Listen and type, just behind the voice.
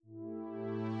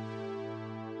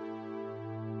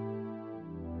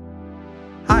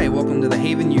Hi, welcome to the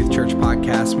Haven Youth Church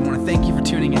podcast. We want to thank you for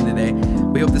tuning in today.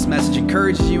 We hope this message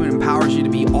encourages you and empowers you to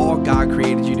be all God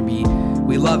created you to be.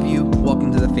 We love you.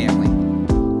 Welcome to the family.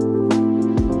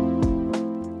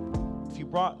 If you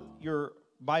brought your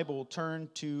Bible, turn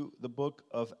to the book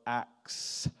of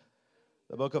Acts.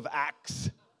 The book of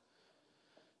Acts.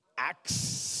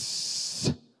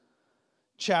 Acts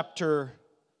chapter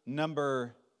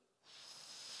number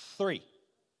 3.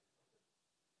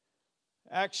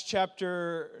 Acts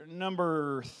chapter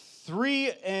number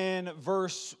 3 and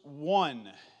verse 1.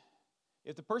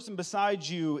 If the person beside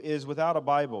you is without a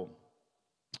Bible,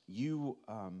 you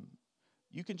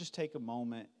can just take a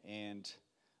moment and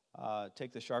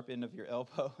take the sharp end of your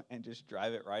elbow and just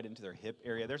drive it right into their hip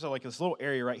area. There's this little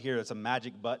area right here that's a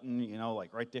magic button,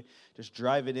 like right there. Just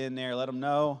drive it in there. Let them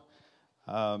know.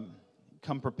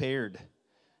 Come prepared.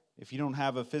 If you don't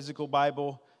have a physical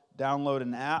Bible, download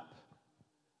an app.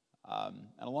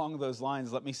 And along those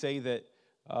lines, let me say that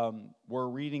we're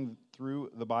reading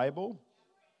through the Bible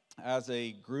as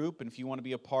a group, and if you want to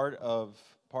be a part of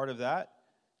that,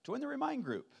 join the Remind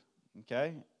group,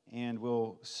 okay? And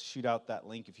we'll shoot out that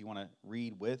link if you want to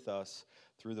read with us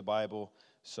through the Bible.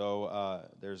 So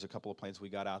there's a couple of plans we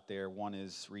got out there. One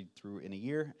is read through in a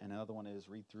year, and another one is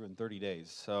read through in 30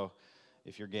 days. So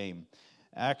if you're game.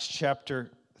 Acts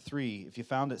chapter 3. If you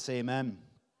found it, say amen.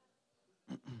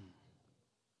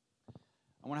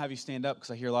 I want to have you stand up because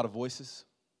I hear a lot of voices.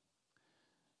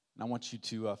 And I want you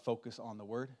to focus on the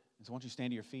word. And so I want you to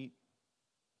stand to your feet.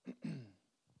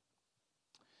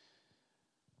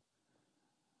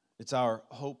 It's our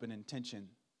hope and intention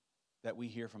that we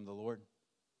hear from the Lord.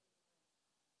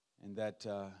 And that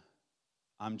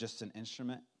I'm just an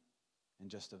instrument and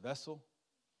just a vessel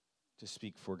to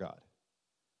speak for God,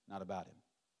 not about Him.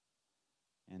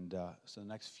 And so the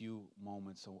next few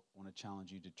moments, I want to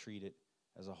challenge you to treat it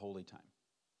as a holy time,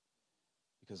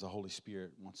 because the Holy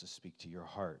Spirit wants to speak to your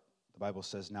heart. The Bible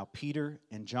says, now Peter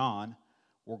and John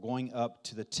were going up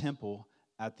to the temple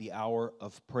at the hour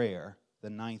of prayer, the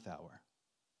 9th hour.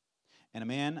 And a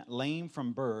man lame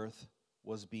from birth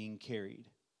was being carried,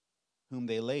 whom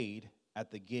they laid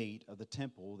at the gate of the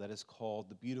temple that is called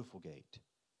the Beautiful Gate,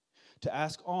 to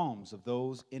ask alms of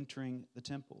those entering the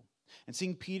temple. And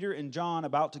seeing Peter and John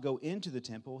about to go into the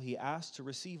temple, he asked to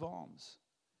receive alms.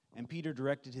 And Peter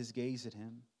directed his gaze at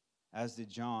him, as did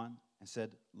John, and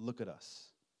said, look at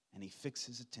us. And he fixed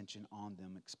his attention on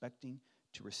them, expecting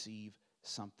to receive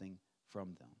something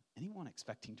from them. Anyone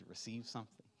expecting to receive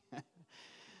something?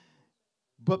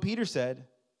 But Peter said,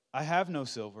 I have no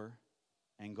silver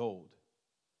and gold,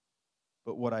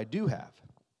 but what I do have.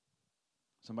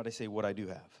 Somebody say, what I do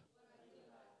have.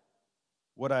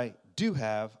 What I do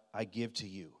have, I give to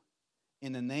you.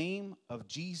 In the name of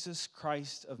Jesus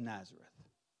Christ of Nazareth.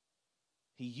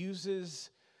 He uses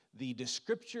the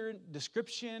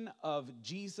description of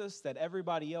Jesus that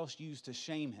everybody else used to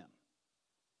shame him.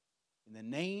 In the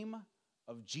name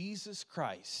of Jesus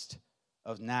Christ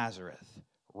of Nazareth,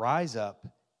 rise up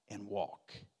and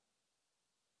walk.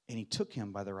 And he took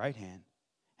him by the right hand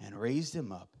and raised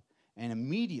him up, and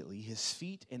immediately his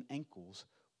feet and ankles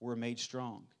were made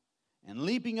strong. And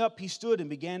leaping up, he stood and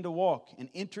began to walk, and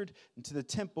entered into the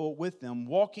temple with them,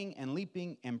 walking and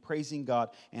leaping and praising God.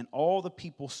 And all the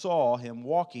people saw him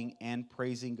walking and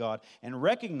praising God, and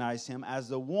recognized him as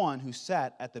the one who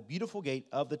sat at the beautiful gate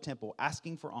of the temple,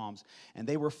 asking for alms. And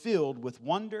they were filled with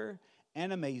wonder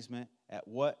and amazement at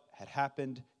what had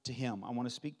happened to him. I want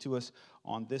to speak to us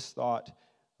on this thought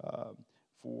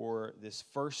for this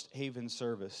first Haven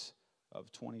service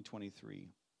of 2023.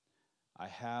 I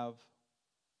have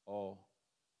all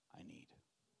I need.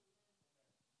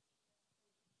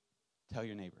 Tell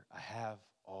your neighbor, I have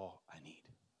all I need.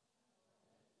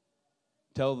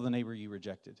 Tell the neighbor you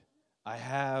rejected, I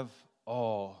have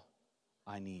all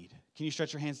I need. Can you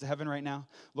stretch your hands to heaven right now?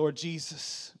 Lord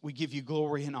Jesus, we give you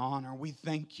glory and honor. We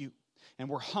thank you. And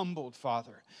we're humbled,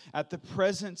 Father, at the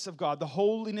presence of God, the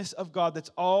holiness of God that's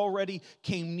already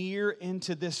came near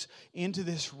into this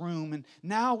room. And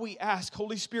now we ask,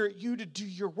 Holy Spirit, you to do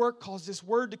your work, cause this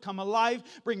word to come alive,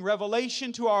 bring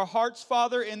revelation to our hearts,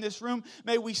 Father, in this room.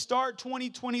 May we start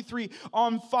 2023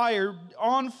 on fire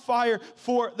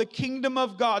for the kingdom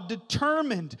of God,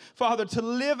 determined, Father, to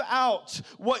live out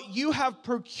what you have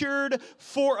procured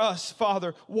for us,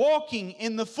 Father, walking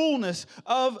in the fullness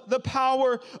of the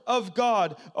power of God.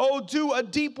 Oh, do a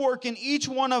deep work in each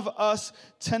one of us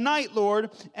tonight, Lord,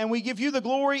 and we give you the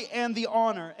glory and the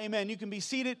honor. Amen. You can be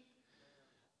seated.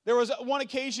 There was one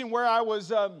occasion where I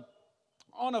was on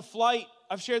a flight.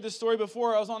 I've shared this story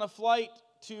before. I was on a flight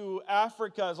to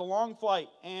Africa. It was a long flight,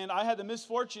 and I had the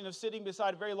misfortune of sitting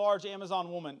beside a very large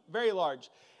Amazon woman, very large.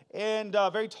 and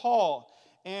very tall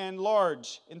and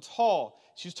large and tall.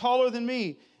 She was taller than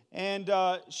me, and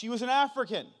she was an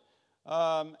African,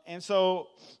 and so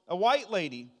a white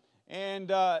lady. And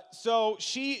so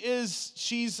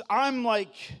I'm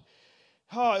like,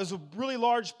 it was a really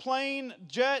large plane,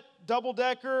 jet,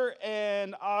 double-decker,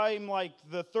 and I'm like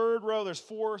the third row. There's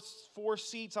four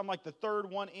seats. I'm like the third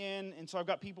one in, and so I've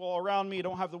got people all around me. I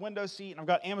don't have the window seat, and I've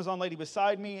got Amazon lady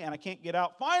beside me, and I can't get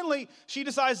out. Finally, she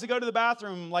decides to go to the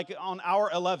bathroom like on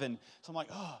hour 11. So I'm like,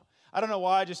 I don't know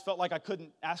why. I just felt like I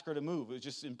couldn't ask her to move. It was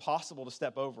just impossible to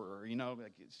step over her,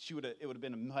 like it would have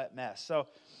been a mess. So,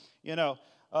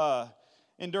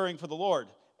 enduring for the Lord.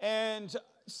 And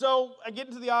so I get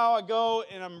into the aisle, I go,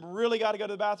 and I'm really got to go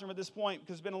to the bathroom at this point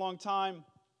because it's been a long time.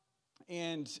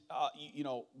 And,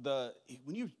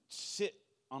 when you sit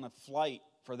on a flight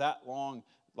for that long,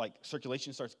 like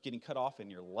circulation starts getting cut off in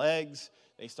your legs,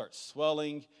 they start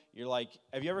swelling. You're like,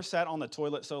 have you ever sat on the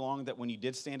toilet so long that when you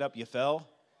did stand up, you fell?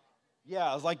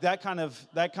 Yeah, it was like that kind of,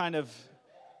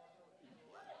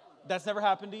 that's never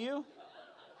happened to you?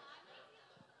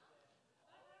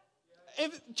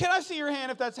 Can I see your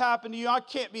hand if that's happened to you? I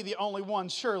can't be the only one,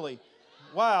 surely.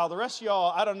 Wow, the rest of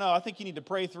y'all, I don't know. I think you need to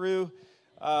pray through.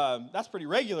 That's pretty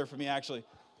regular for me, actually.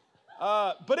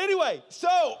 But anyway, so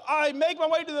I make my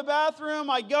way to the bathroom.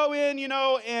 I go in,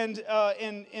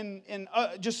 and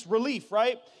just relief,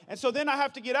 right? And so then I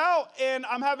have to get out, and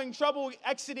I'm having trouble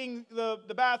exiting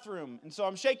the bathroom. And so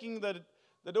I'm shaking the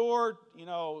door,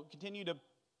 continue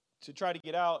to try to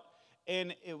get out.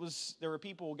 And there were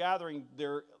people gathering.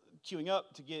 They're queuing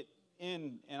up to get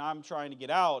in, and I'm trying to get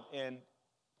out. And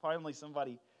finally,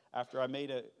 somebody, after I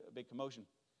made a big commotion,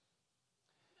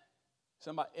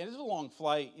 and it was a long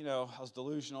flight, I was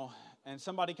delusional, and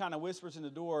somebody kind of whispers in the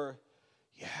door,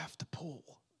 you have to pull,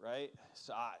 right?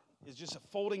 So it's just a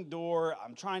folding door.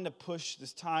 I'm trying to push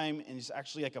this time, and it's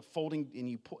actually like a folding, and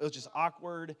you pull. It was just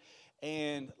awkward,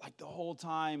 and like the whole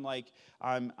time, like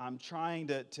I'm trying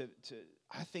to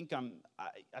I think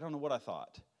I don't know what I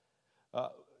thought.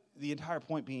 The entire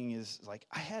point being is like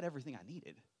I had everything I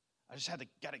needed. I just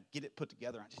got to get it put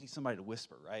together. I just need somebody to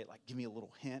whisper, right? Like give me a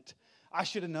little hint. I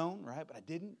should have known, right? But I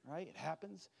didn't, right? It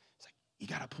happens. It's like you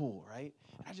got to pull, right?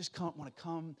 And I just want to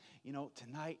come,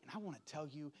 tonight, and I want to tell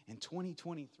you in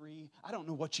 2023, I don't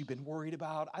know what you've been worried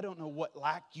about. I don't know what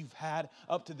lack you've had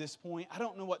up to this point. I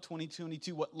don't know what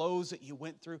 2022, what lows that you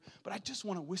went through, but I just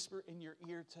want to whisper in your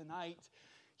ear tonight,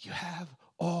 you have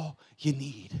all you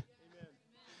need.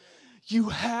 You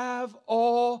have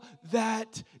all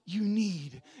that you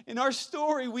need. In our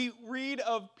story, we read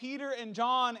of Peter and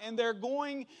John, and they're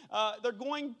going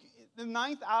the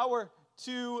ninth hour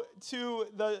to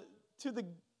the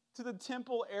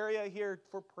temple area here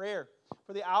for prayer,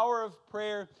 for the hour of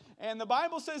prayer. And the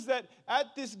Bible says that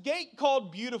at this gate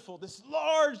called Beautiful, this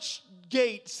large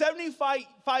gate, 75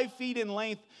 feet in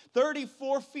length,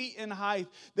 34 feet in height,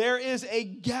 there is a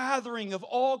gathering of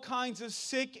all kinds of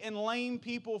sick and lame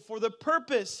people for the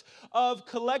purpose of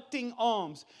collecting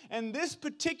alms. And this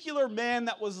particular man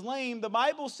that was lame, the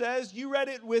Bible says, you read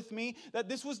it with me, that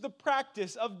this was the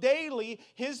practice of daily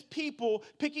his people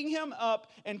picking him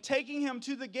up and taking him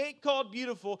to the gate called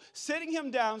Beautiful, sitting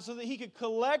him down so that he could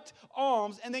collect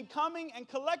alms, and then coming and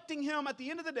collecting him at the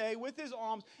end of the day with his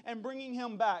alms and bringing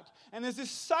him back. And there's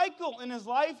this cycle in his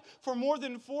life for more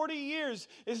than 40 years.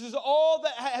 This is all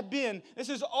that had been. This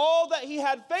is all that he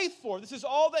had faith for. This is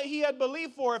all that he had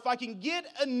believed for. If I can get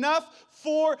enough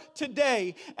for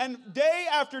today. And day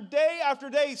after day after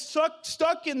day,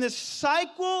 stuck in this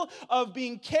cycle of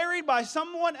being carried by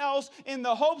someone else in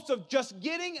the hopes of just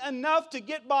getting enough to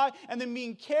get by and then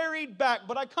being carried back.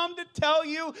 But I come to tell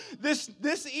you this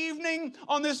evening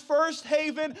on this first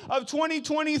haven of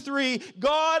 2023,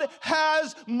 God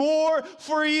has more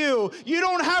for you. You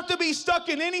don't have to be stuck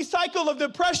in any cycle of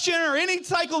depression or any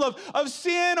cycle of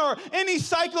sin or any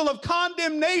cycle of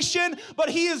condemnation, but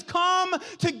he has come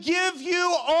to give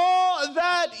you all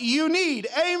that you need.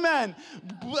 Amen.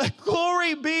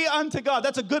 Glory be unto God.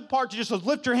 That's a good part to just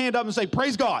lift your hand up and say,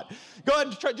 praise God. Go ahead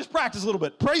and just practice a little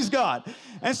bit. Praise God.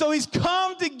 And so he's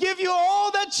come to give you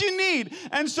all that you need.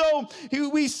 And so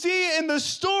we see in the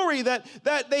story that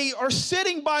they are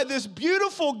sitting by this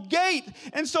beautiful gate.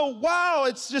 And so, wow,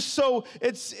 it's just so,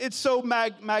 it's so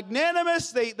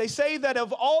magnanimous. They say that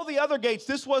of all the other gates,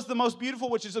 this was the most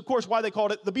beautiful, which is, of course, why they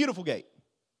called it the beautiful gate.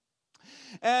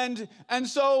 And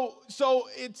so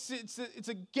it's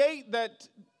a gate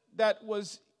that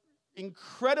was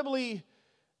incredibly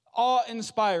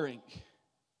awe-inspiring.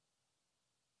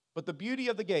 But the beauty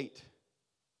of the gate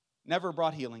never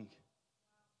brought healing.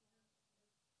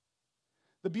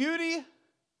 The beauty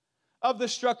of the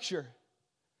structure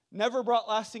never brought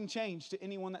lasting change to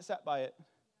anyone that sat by it.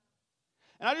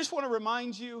 And I just want to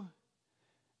remind you,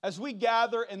 as we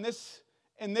gather in this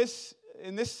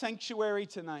sanctuary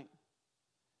tonight,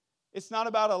 it's not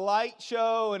about a light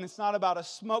show, and it's not about a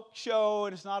smoke show,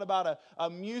 and it's not about a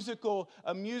musical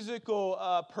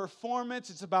performance.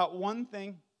 It's about one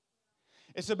thing.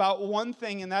 It's about one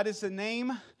thing, and that is the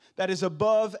name that is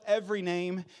above every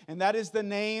name, and that is the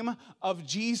name of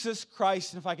Jesus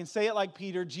Christ. And if I can say it like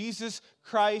Peter, Jesus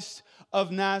Christ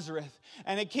of Nazareth.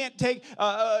 And it can't take,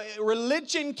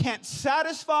 religion can't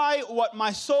satisfy what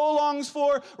my soul longs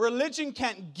for. Religion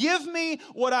can't give me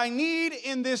what I need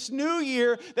in this new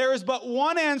year. There is but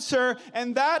one answer,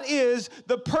 and that is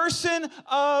the person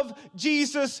of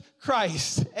Jesus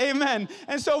Christ. Amen.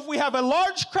 And so if we have a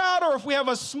large crowd or if we have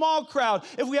a small crowd,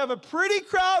 if we have a pretty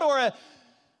crowd or a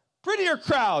prettier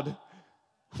crowd,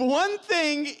 one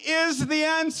thing is the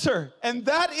answer, and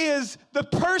that is the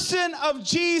person of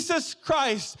Jesus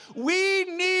Christ. We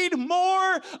need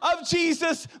more of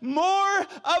Jesus, more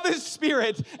of His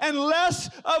Spirit, and less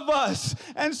of us.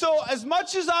 And so as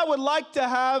much as I would like to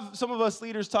have some of us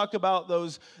leaders talk about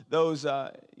those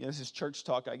this is church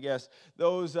talk, I guess,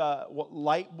 those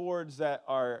light boards that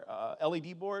are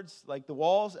LED boards, like the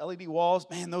walls, LED walls,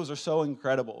 man, those are so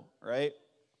incredible, right?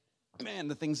 Man,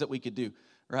 the things that we could do,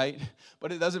 right?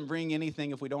 But it doesn't bring anything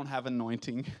if we don't have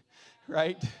anointing,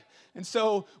 right? And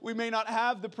so we may not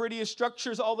have the prettiest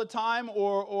structures all the time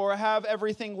or have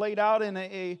everything laid out in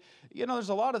there's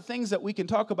a lot of things that we can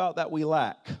talk about that we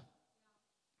lack,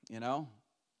 Some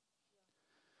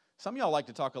of y'all like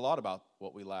to talk a lot about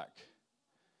what we lack.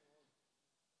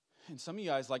 And some of you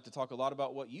guys like to talk a lot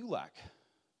about what you lack.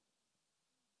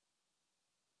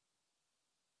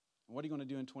 What are you going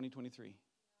to do in 2023?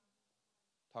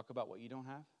 Talk about what you don't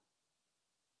have?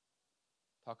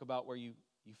 Talk about where you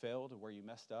failed or where you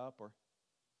messed up, or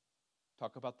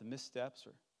talk about the missteps,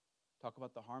 or talk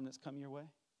about the harm that's come your way?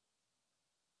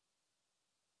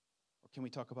 Or can we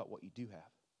talk about what you do have?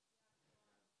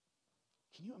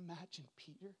 Can you imagine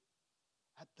Peter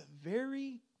at the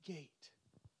very gate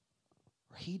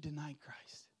where he denied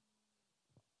Christ?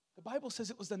 The Bible says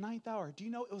it was the 9th hour. Do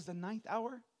you know it was the 9th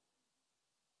hour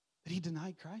that he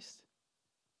denied Christ?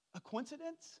 A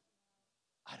coincidence?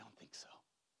 I don't think so.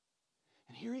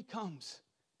 And here he comes.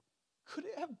 Could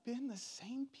it have been the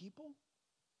same people?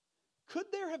 Could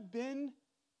there have been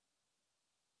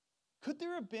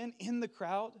in the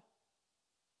crowd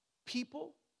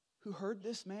people who heard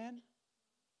this man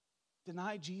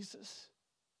deny Jesus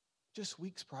just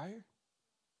weeks prior?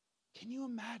 Can you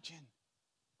imagine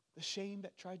the shame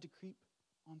that tried to creep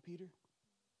on Peter?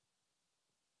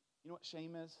 You know what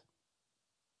shame is?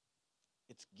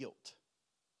 It's guilt.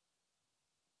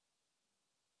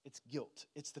 It's guilt.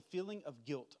 It's the feeling of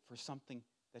guilt for something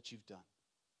that you've done.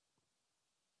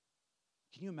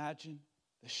 Can you imagine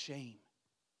the shame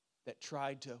that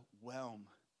tried to whelm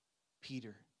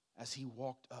Peter as he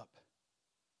walked up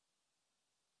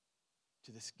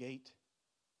to this gate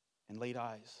and laid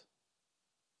eyes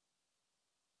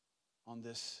on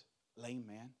this lame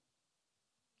man?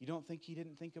 You don't think he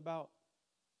didn't think about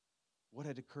what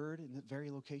had occurred in that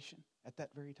very location at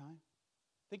that very time?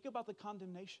 Think about the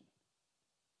condemnation.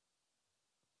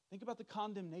 Think about the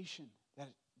condemnation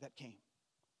that came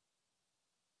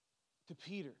to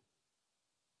Peter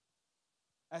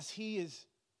as he is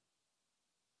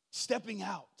stepping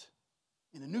out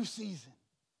in a new season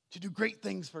to do great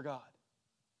things for God.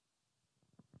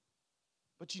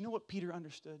 But you know what Peter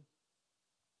understood?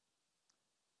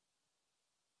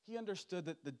 He understood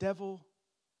that the devil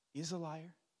is a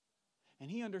liar. And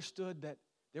he understood that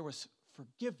there was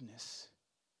forgiveness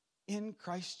in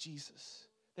Christ Jesus.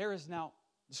 There is now,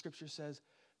 the scripture says,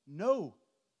 no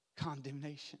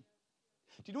condemnation.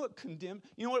 Do you know what condemned?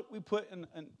 You know what we put in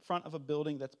front of a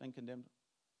building that's been condemned?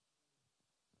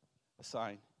 A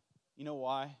sign. You know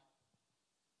why?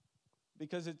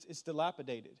 Because it's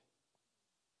dilapidated.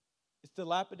 It's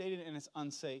dilapidated and it's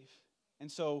unsafe.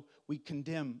 And so we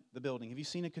condemn the building. Have you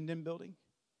seen a condemned building?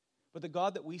 But the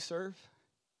God that we serve,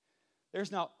 there's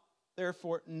now,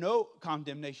 therefore, no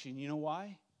condemnation. You know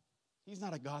why? He's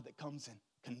not a God that comes and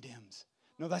condemns.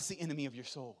 No, that's the enemy of your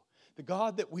soul. The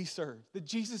God that we serve, the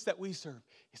Jesus that we serve,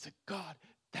 is a God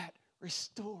that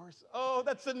restores. Oh,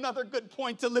 that's another good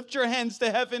point to lift your hands to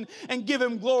heaven and give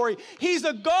Him glory. He's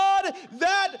a God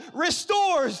that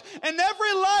restores. And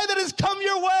every lie that has come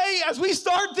your way as we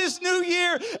start this new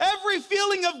year, every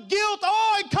feeling of guilt,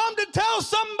 I come to tell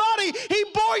somebody, He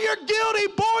bore your guilt, He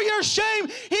bore your shame,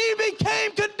 He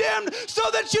became condemned so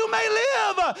that you may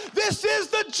live. This is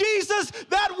the Jesus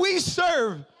that we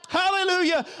serve.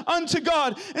 Hallelujah unto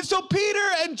God. And so Peter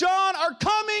and John are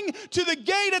coming to the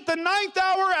gate at the 9th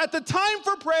hour at the time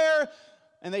for prayer,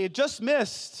 and they had just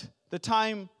missed the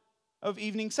time of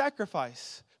evening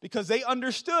sacrifice. Because they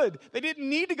understood they didn't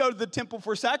need to go to the temple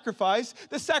for sacrifice.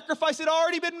 The sacrifice had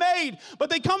already been made. But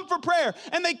they come for prayer.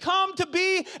 And they come to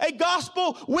be a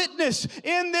gospel witness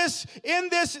in this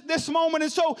moment.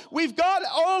 And so we've got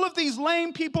all of these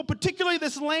lame people, particularly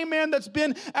this lame man that's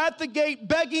been at the gate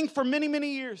begging for many,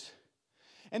 many years.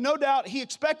 And no doubt he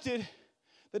expected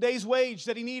the day's wage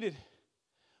that he needed.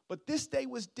 But this day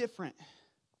was different.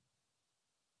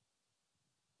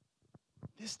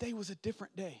 This day was a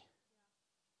different day.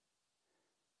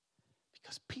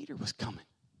 Because Peter was coming.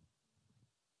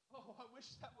 Oh, I wish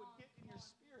that would get in your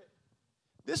spirit.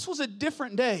 This was a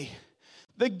different day.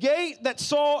 The gate that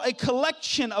saw a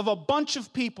collection of a bunch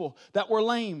of people that were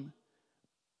lame,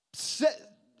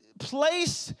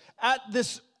 placed at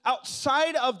this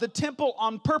outside of the temple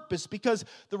on purpose because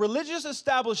the religious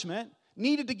establishment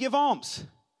needed to give alms.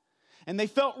 And they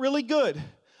felt really good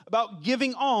about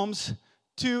giving alms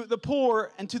to the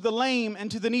poor and to the lame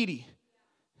and to the needy.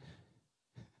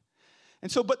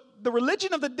 And so, but the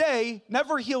religion of the day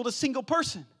never healed a single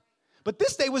person. But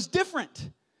this day was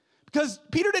different because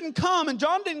Peter didn't come and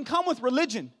John didn't come with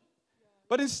religion.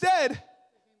 But instead,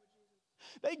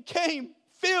 they came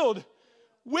filled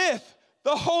with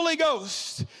the Holy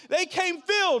Ghost. They came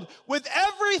filled with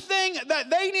everything that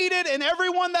they needed and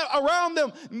everyone that around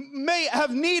them may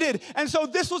have needed. And so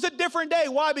this was a different day.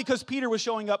 Why? Because Peter was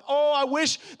showing up. Oh, I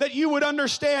wish that you would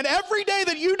understand. Every day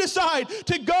that you decide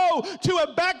to go to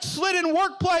a backslidden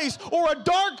workplace or a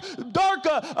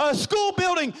dark school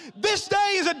building, this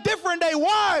day is a different day.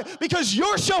 Why? Because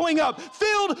you're showing up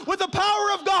filled with the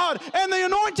power of God and the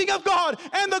anointing of God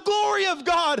and the glory of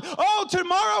God. Oh,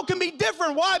 tomorrow can be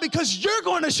different. Why? Because you're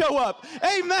going to show up.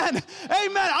 Amen.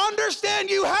 Amen. Understand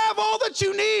you have all that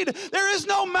you need. There is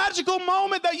no magical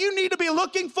moment that you need to be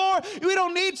looking for. We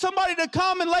don't need somebody to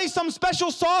come and lay some special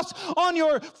sauce on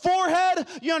your forehead.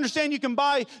 You understand you can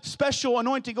buy special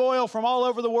anointing oil from all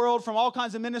over the world, from all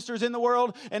kinds of ministers in the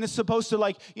world, and it's supposed to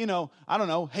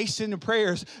hasten your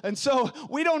prayers. And so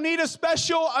we don't need a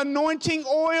special anointing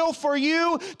oil for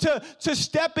you to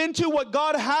step into what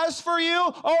God has for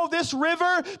you. Oh, this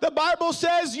river, the Bible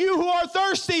says, you who are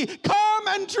thirsty, come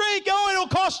and drink. Oh, it'll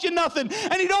cost you nothing.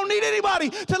 And you don't need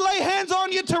anybody to lay hands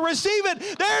on you to receive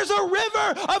it. There's a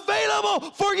river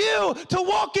available for you to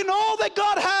walk in all that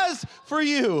God has for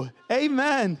you.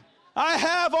 Amen. I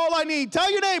have all I need.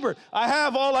 Tell your neighbor, I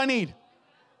have all I need.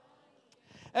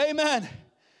 Amen.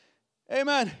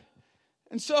 Amen.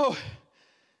 And so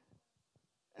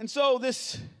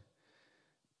this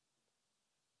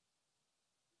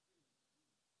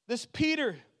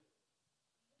Peter,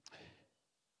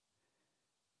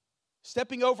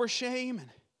 stepping over shame and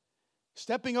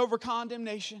stepping over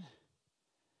condemnation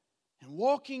and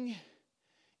walking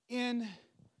in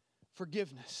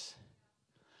forgiveness.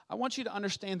 I want you to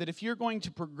understand that if you're going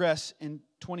to progress in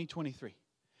 2023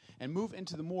 and move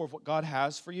into the more of what God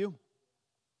has for you,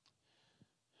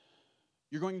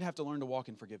 you're going to have to learn to walk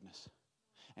in forgiveness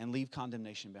and leave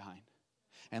condemnation behind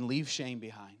and leave shame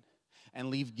behind and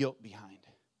leave guilt behind.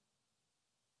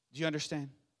 Do you understand?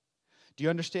 Do you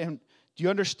understand? Do you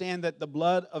understand that the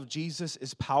blood of Jesus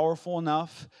is powerful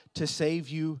enough to save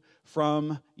you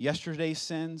from yesterday's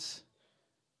sins,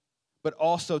 but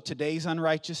also today's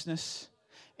unrighteousness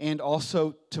and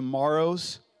also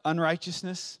tomorrow's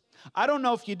unrighteousness? I don't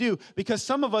know if you do, because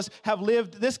some of us have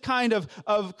lived this kind of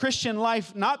Christian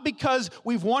life not because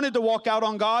we've wanted to walk out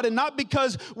on God and not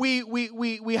because we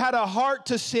had a heart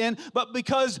to sin, but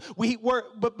because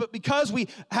we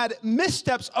had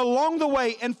missteps along the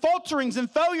way and falterings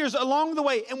and failures along the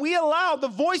way, and we allowed the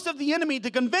voice of the enemy to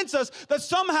convince us that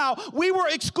somehow we were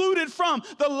excluded from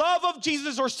the love of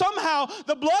Jesus, or somehow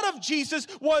the blood of Jesus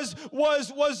was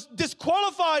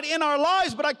disqualified in our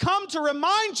lives. But I come to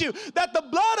remind you that the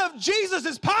blood of Jesus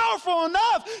is powerful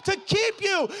enough to keep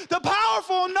you,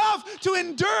 powerful enough to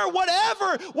endure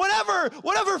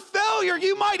whatever failure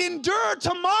you might endure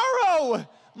tomorrow.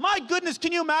 My goodness,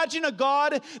 can you imagine a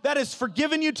God that has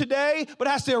forgiven you today but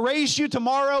has to erase you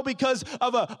tomorrow because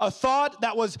of a thought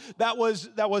that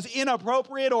was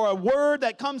inappropriate, or a word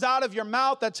that comes out of your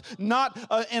mouth that's not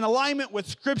in alignment with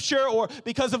Scripture, or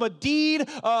because of a deed,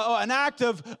 an act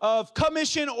of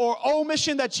commission or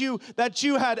omission that you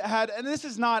had? And this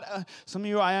is not, some of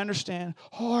you, I understand,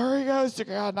 oh, here goes to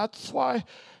God, that's why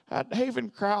that Haven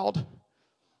crowd.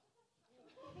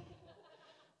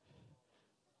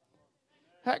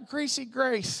 That greasy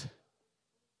grace.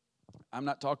 I'm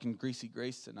not talking greasy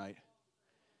grace tonight.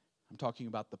 I'm talking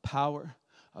about the power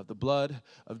of the blood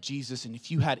of Jesus. And if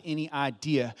you had any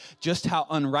idea just how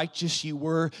unrighteous you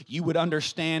were, you would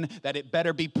understand that it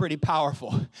better be pretty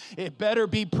powerful. It better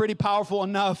be pretty powerful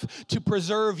enough to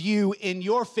preserve you in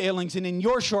your failings and in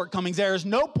your shortcomings. There is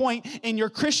no point in your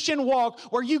Christian walk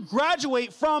where you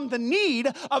graduate from the need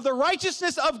of the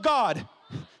righteousness of God.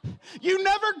 You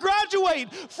never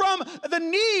graduate from the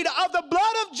need of the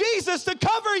blood of Jesus to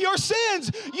cover your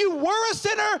sins. You were a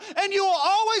sinner and you will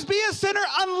always be a sinner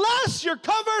unless you're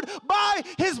covered by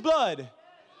his blood.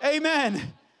 Amen.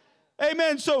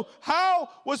 Amen. So how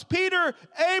was Peter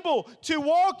able to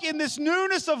walk in this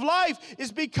newness of life?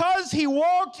 Is because he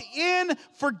walked in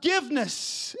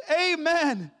forgiveness.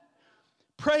 Amen.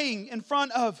 Praying in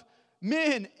front of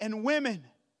men and women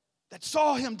that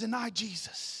saw him deny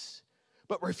Jesus,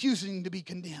 but refusing to be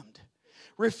condemned,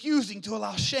 refusing to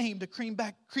allow shame to creep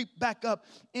back up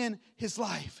in his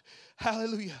life.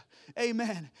 Hallelujah.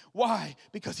 Amen. Why?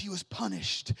 Because he was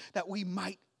punished that we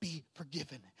might be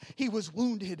forgiven. He was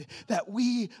wounded that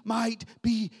we might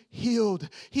be healed.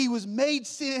 He was made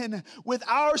sin with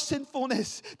our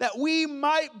sinfulness that we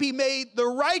might be made the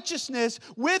righteousness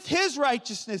with his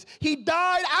righteousness. He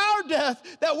died our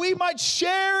death that we might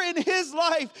share in his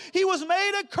life. He was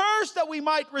made a curse that we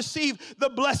might receive the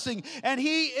blessing. And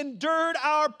he endured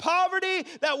our poverty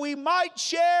that we might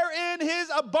share in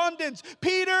his abundance.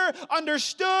 Peter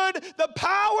understood the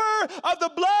power of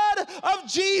the blood of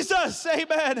Jesus.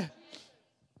 Amen.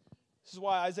 This is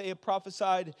why Isaiah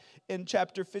prophesied in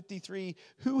chapter 53,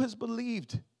 who has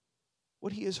believed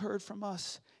what he has heard from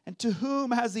us? And to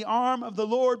whom has the arm of the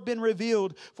Lord been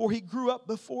revealed? For he grew up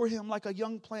before him like a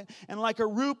young plant and like a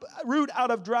root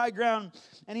out of dry ground.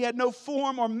 And he had no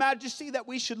form or majesty that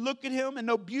we should look at him, and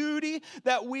no beauty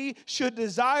that we should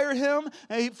desire him.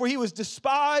 For he was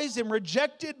despised and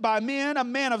rejected by men, a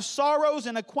man of sorrows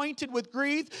and acquainted with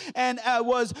grief, and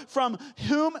was from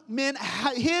whom men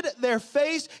hid their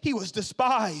face. He was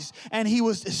despised, and he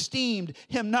was esteemed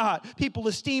him not. People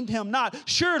esteemed him not.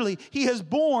 Surely he has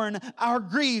borne our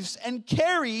griefs and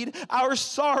carried our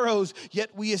sorrows,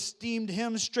 yet we esteemed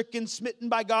him stricken, smitten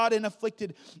by God, and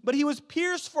afflicted. But he was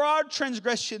pierced for our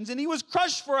transgressions, and he was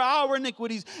crushed for our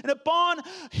iniquities. And upon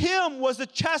him was the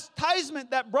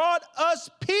chastisement that brought us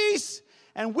peace,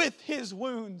 and with his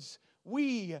wounds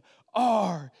we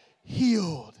are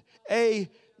healed.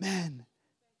 Amen.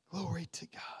 Glory to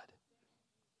God.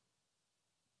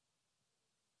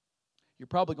 You're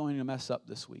probably going to mess up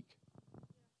this week.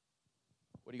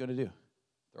 What are you going to do?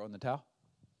 Throw in the towel?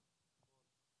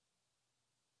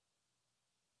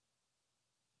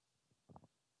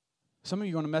 Some of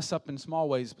you are going to mess up in small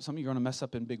ways, but some of you are going to mess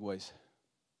up in big ways.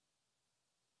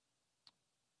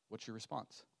 What's your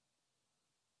response?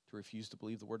 To refuse to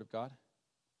believe the word of God?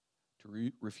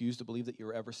 To refuse to believe that you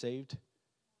were ever saved?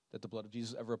 That the blood of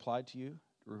Jesus ever applied to you?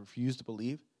 To refuse to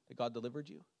believe that God delivered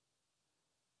you?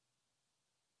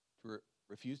 To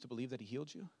refuse to believe that he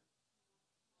healed you?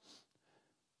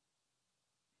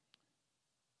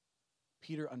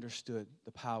 Peter understood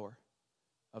the power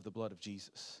of the blood of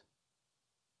Jesus.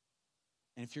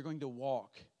 And if you're going to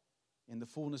walk in the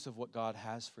fullness of what God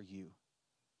has for you,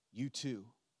 you too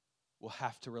will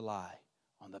have to rely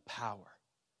on the power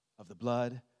of the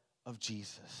blood of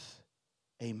Jesus.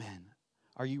 Amen.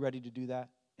 Are you ready to do that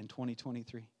in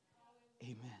 2023?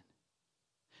 Amen.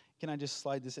 Can I just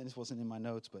slide this in? This wasn't in my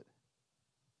notes, but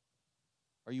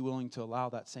are you willing to allow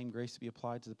that same grace to be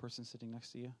applied to the person sitting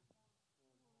next to you?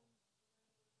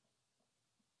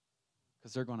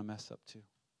 Because they're going to mess up too.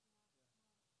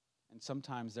 And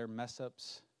sometimes their mess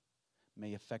ups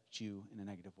may affect you in a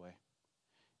negative way.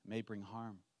 It may bring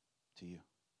harm to you.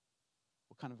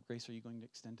 What kind of grace are you going to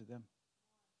extend to them?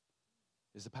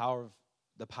 Is the power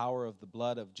of the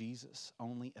blood of Jesus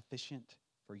only efficient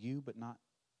for you but not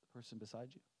the person beside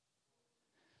you?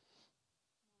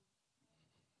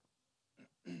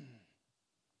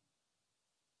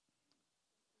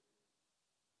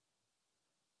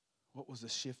 What was the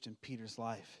shift in Peter's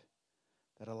life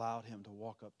that allowed him to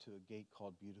walk up to a gate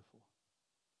called Beautiful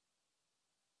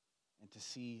and to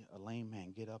see a lame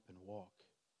man get up and walk?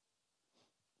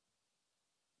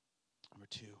 Number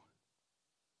 2,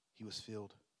 he was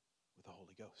filled with the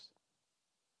Holy Ghost.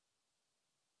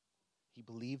 He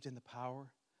believed in the power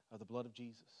of the blood of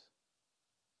Jesus.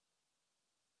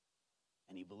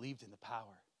 And he believed in the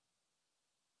power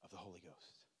of the Holy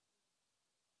Ghost.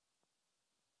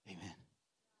 Amen.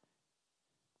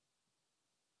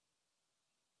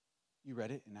 You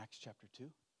read it in Acts chapter 2.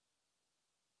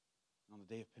 On the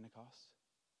day of Pentecost.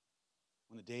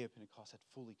 When the day of Pentecost had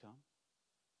fully come.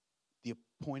 The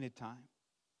appointed time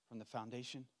from the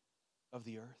foundation of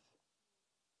the earth.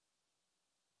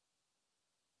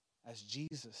 as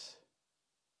Jesus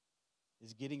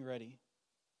is getting ready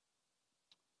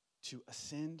to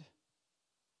ascend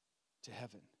to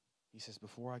heaven, he says,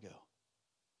 before I go,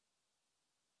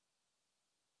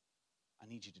 I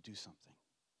need you to do something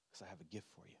because I have a gift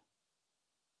for you.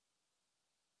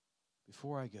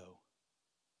 Before I go,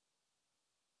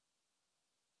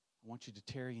 I want you to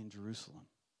tarry in Jerusalem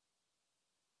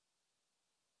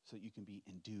so that you can be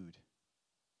endued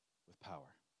with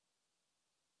power.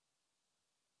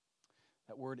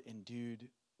 That word endued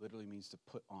literally means to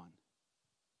put on.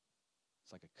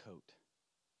 It's like a coat.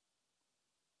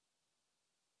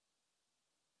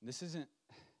 And this isn't,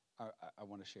 I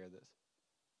want to share this.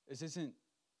 This isn't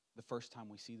the first time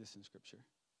we see this in Scripture.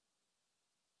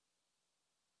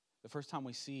 The first time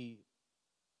we see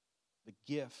the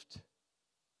gift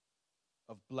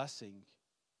of blessing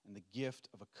and the gift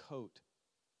of a coat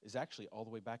is actually all the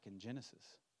way back in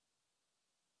Genesis.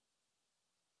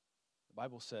 The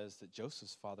Bible says that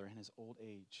Joseph's father, in his old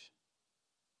age,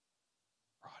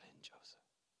 brought in Joseph.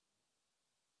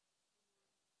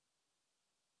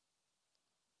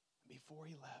 And before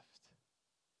he left,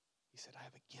 he said, I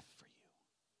have a gift for you.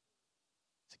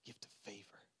 It's a gift of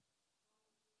favor.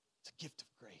 It's a gift of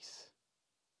grace.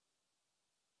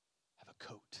 I have a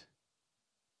coat.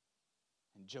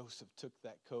 And Joseph took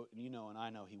that coat, and and I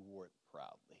know he wore it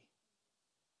proudly.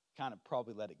 Kind of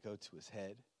probably let it go to his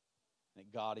head, and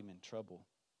it got him in trouble.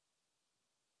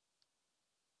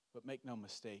 But make no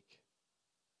mistake,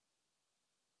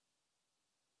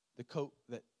 the coat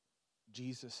that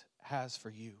Jesus has for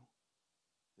you,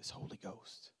 this Holy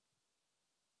Ghost,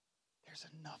 there's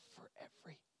enough for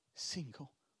every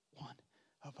single one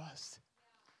of us.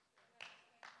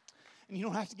 And you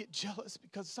don't have to get jealous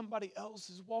because somebody else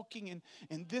is walking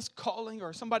in this calling,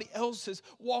 or somebody else has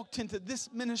walked into this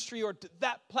ministry or to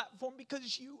that platform,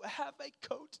 because you have a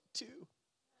coat too.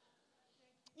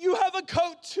 You have a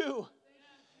coat too.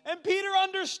 And Peter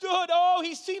understood,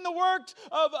 he's seen the works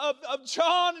of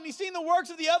John, and he's seen the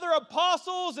works of the other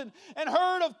apostles, and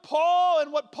heard of Paul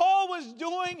and what Paul was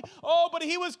doing. But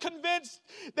he was convinced,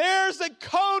 there's a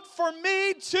coat for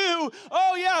me too.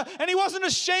 And he wasn't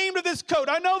ashamed of this coat.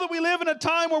 I know that we live in a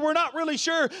time where we're not really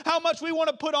sure how much we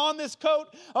want to put on this coat.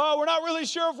 We're not really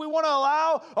sure if we want to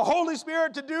allow the Holy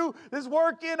Spirit to do this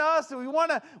work in us. And we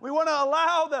want to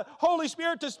allow the Holy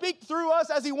Spirit to speak through us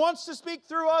as he wants to speak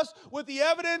through us, with the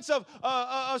evidence of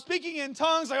speaking in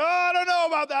tongues. Like, I don't know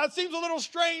about that. It seems a little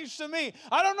strange to me.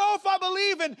 I don't know if I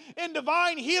believe in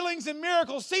divine healings and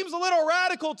miracles. Seems a little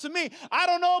radical to me. I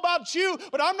don't know about you,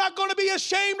 but I'm not going to be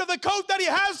ashamed of the coat that he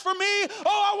has for me.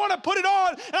 I want to put it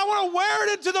on, and I want to wear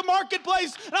it into the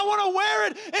marketplace, and I want to wear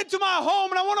it into my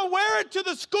home, and I want to wear it to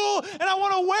the school, and I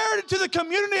want to wear it into the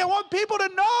community. I want people to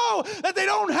know that they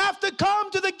don't have to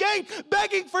come to the gate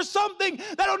begging for something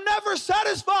that'll never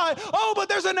satisfy. But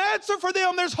there's an answer for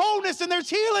them. There's wholeness and there's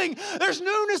healing. There's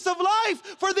newness of life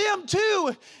for them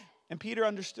too. And Peter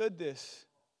understood this.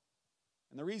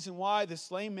 And the reason why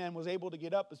this lame man was able to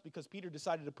get up is because Peter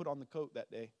decided to put on the coat that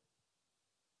day.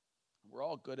 We're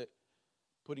all good at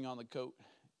putting on the coat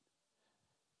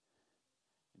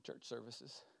in church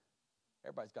services.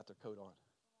 Everybody's got their coat on,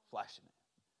 flashing it.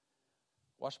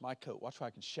 Watch my coat. Watch how I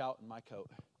can shout in my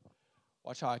coat.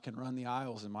 Watch how I can run the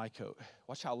aisles in my coat.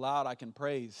 Watch how loud I can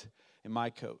praise in my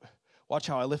coat. Watch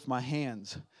how I lift my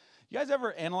hands. You guys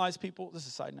ever analyze people? This is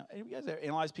a side note. You guys ever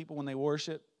analyze people when they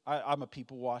worship? I'm a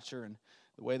people watcher, and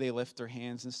the way they lift their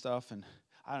hands and stuff. And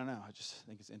I don't know. I just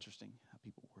think it's interesting how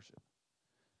people worship.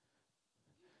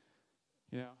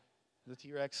 The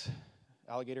T-Rex,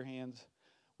 alligator hands,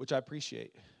 which I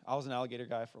appreciate. I was an alligator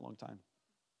guy for a long time.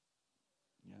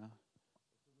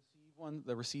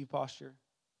 The receive posture.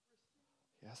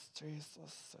 Yes,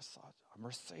 Jesus. I'm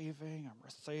receiving.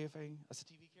 That's a TV carrier?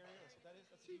 That's what that is?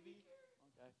 That's TV?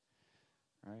 Okay.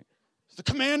 All right. It's the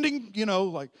commanding,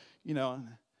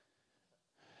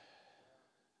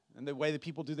 and the way that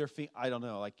people do their feet, I don't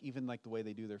know. Even the way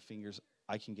they do their fingers,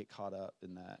 I can get caught up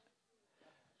in that.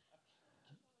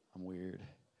 I'm weird.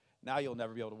 Now you'll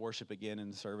never be able to worship again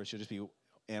in the service. You'll just be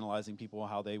analyzing people,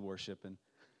 how they worship, and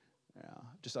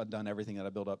just undone everything that I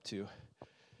built up to.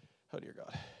 Oh, dear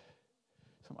God.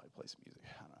 Somebody play some music.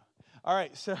 I don't know. All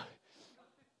right, so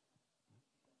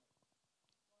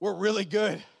we're really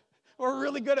good. We're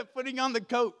really good at putting on the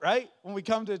coat, right? When we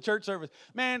come to a church service.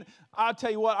 Man, I'll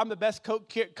tell you what, I'm the best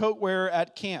coat wearer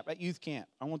at youth camp.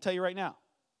 I'm going to tell you right now.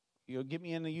 Get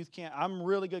me in the youth camp. I'm a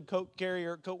really good coat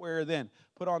wearer then.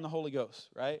 Put on the Holy Ghost,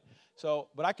 right? So,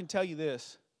 but I can tell you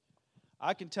this.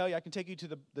 I can take you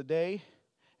to the day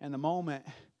and the moment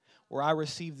where I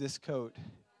received this coat.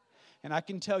 And I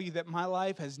can tell you that my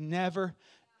life has never,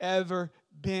 ever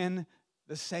been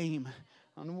the same.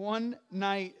 On one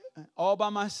night, all by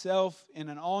myself, in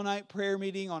an all-night prayer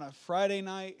meeting on a Friday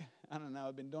night. I don't know,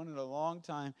 I've been doing it a long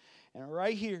time. And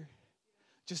right here,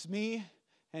 just me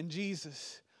and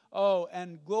Jesus. Oh,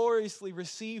 and gloriously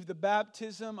receive the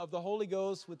baptism of the Holy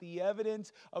Ghost with the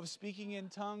evidence of speaking in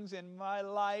tongues. And my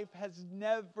life has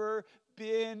never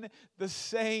been the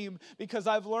same, because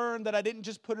I've learned that I didn't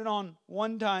just put it on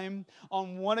one time,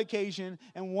 on one occasion,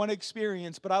 and one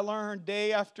experience, but I learned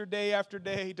day after day after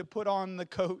day to put on the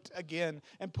coat again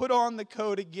and put on the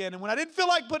coat again. And when I didn't feel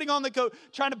like putting on the coat,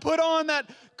 trying to put on that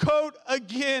coat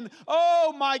again.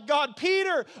 Oh my God,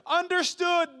 Peter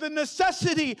understood the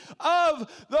necessity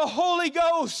of the Holy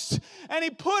Ghost, and he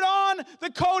put on the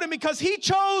coat, and because he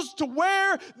chose to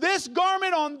wear this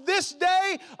garment on this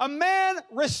day, a man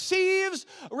receives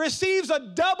a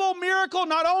double miracle.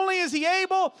 Not only is he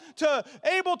able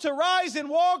to rise and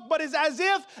walk, but is as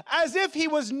if he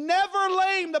was never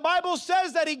lame. The Bible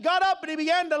says that he got up and he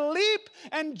began to leap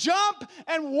and jump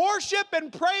and worship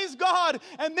and praise God.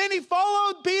 And then he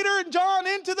followed Peter and John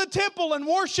into the temple and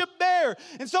worshiped there.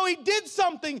 And so he did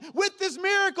something with this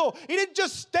miracle. He didn't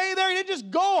just stay there. He didn't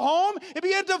just go home. He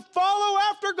began to follow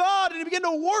after God, and he began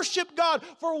to worship God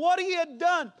for what he had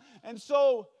done. And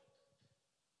so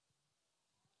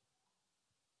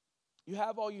you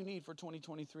have all you need for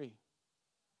 2023.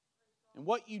 And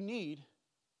what you need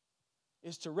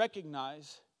is to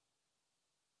recognize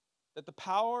that the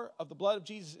power of the blood of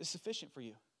Jesus is sufficient for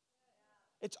you.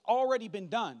 It's already been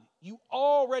done. You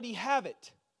already have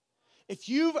it. If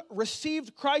you've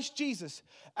received Christ Jesus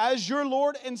as your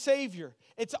Lord and Savior,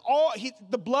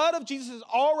 the blood of Jesus has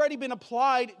already been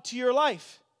applied to your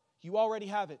life. You already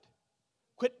have it.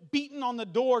 Quit beating on the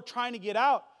door trying to get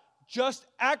out. Just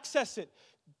access it.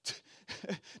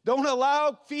 Don't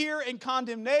allow fear and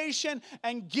condemnation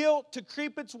and guilt to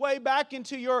creep its way back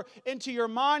into your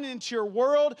mind and into your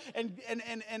world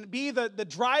and be the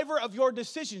driver of your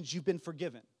decisions. You've been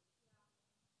forgiven.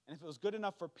 And if it was good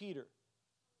enough for Peter,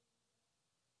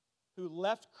 who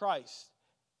left Christ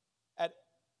at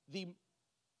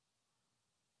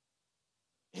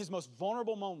his most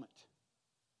vulnerable moment,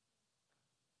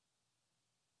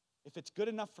 if it's good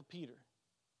enough for Peter,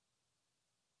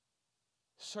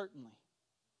 certainly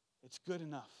it's good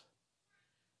enough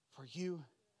for you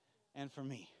and for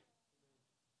me.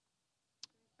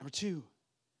 Number 2,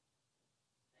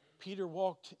 Peter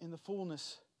walked in the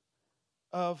fullness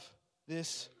of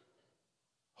this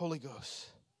Holy Ghost.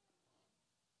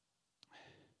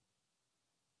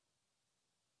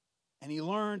 And he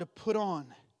learned to put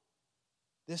on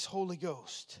this Holy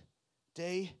Ghost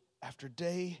day after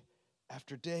day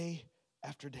after day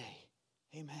after day.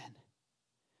 Amen.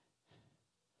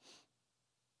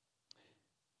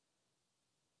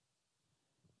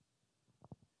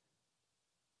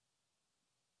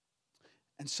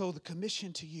 And so the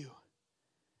commission to you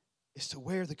is to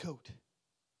wear the coat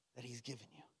that he's given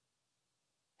you.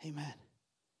 Amen.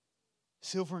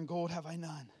 Silver and gold have I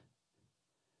none,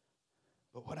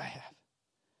 but what I have,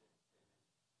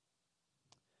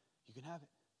 you can have it.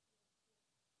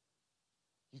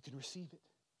 You can receive it.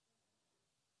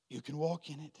 You can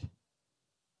walk in it.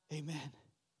 Amen.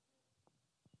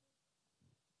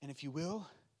 And if you will,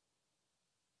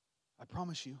 I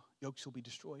promise you, yokes will be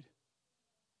destroyed.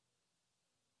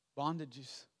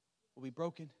 Bondages will be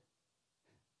broken.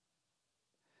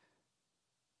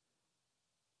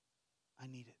 I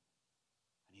need it.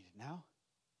 I need it now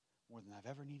more than I've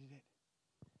ever needed it.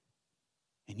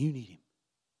 And you need him.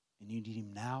 And you need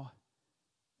him now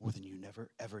more than you never,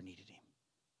 ever needed him.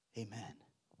 Amen.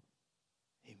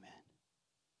 Amen.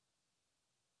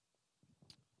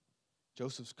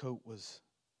 Joseph's coat was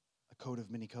a coat of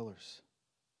many colors.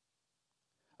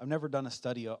 I've never done a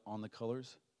study on the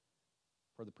colors.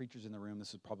 For the preachers in the room,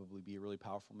 this would probably be a really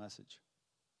powerful message.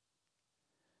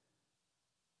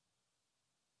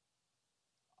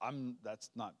 That's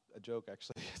not a joke,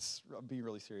 actually. I'm being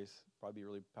really serious. Probably be a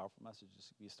really powerful message. This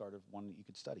could be a start of one that you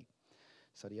could study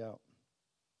out.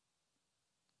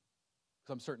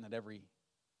 Because I'm certain that every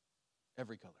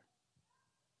color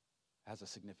has a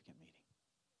significant meaning.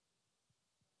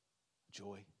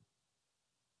 Joy,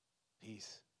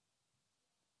 peace,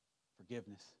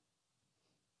 forgiveness,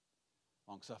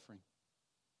 long-suffering,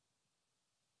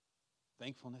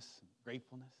 thankfulness, and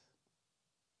gratefulness.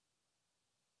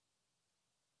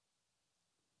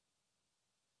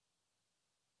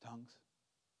 Tongues,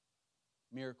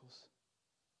 miracles,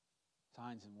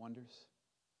 signs and wonders.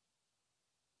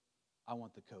 I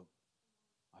want the coat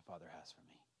my Father has for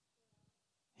me.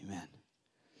 Amen.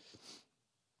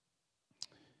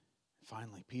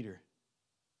 Finally, Peter,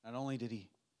 not only did he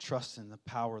trust in the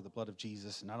power of the blood of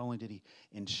Jesus. And not only did he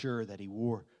ensure that he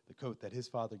wore the coat that his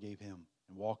Father gave him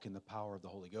and walk in the power of the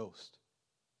Holy Ghost,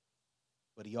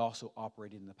 but he also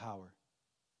operated in the power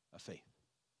of faith.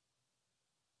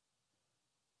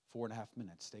 4.5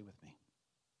 minutes, stay with me.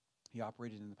 He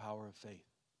operated in the power of faith.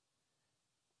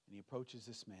 And he approaches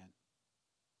this man.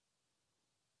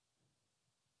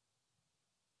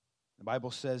 The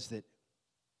Bible says that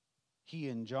he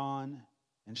and John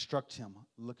instruct him,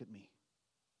 look at me.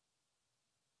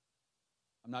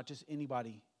 I'm not just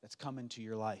anybody that's come into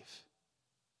your life.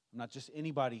 I'm not just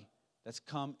anybody that's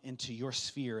come into your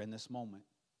sphere in this moment.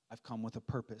 I've come with a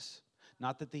purpose.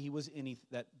 Not that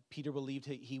that Peter believed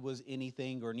he was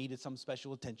anything or needed some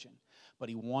special attention, but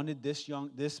he wanted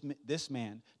this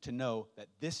man to know that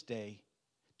this day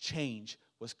change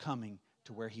was coming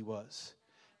to where he was.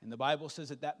 And the Bible says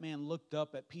that man looked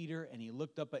up at Peter and he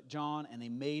looked up at John and they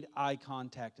made eye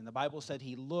contact. And the Bible said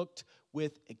he looked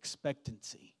with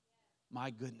expectancy.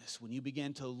 My goodness, when you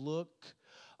begin to look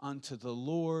unto the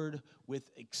Lord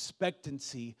with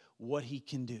expectancy, what he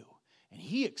can do. And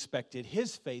he expected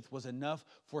his faith was enough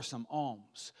for some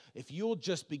alms. If you'll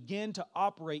just begin to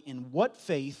operate in what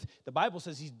faith, the Bible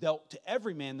says he's dealt to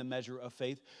every man the measure of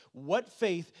faith. What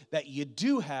faith that you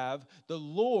do have, the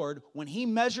Lord, when he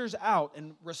measures out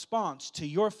in response to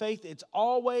your faith, it's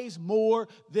always more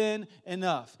than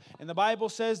enough. And the Bible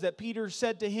says that Peter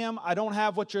said to him, I don't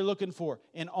have what you're looking for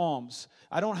in alms.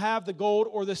 I don't have the gold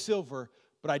or the silver,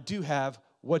 but I do have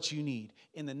what you need.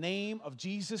 In the name of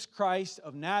Jesus Christ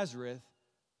of Nazareth,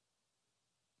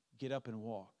 get up and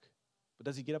walk. But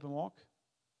does he get up and walk?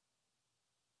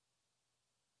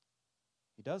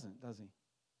 He doesn't, does he?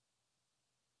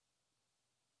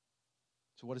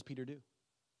 So what does Peter do?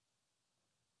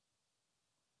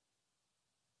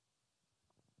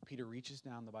 Peter reaches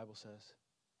down, the Bible says,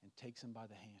 and takes him by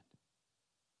the hand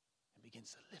and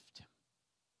begins to lift him.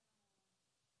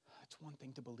 It's one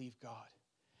thing to believe God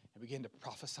and begin to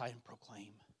prophesy and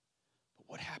proclaim. But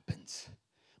what happens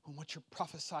when what you're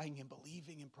prophesying and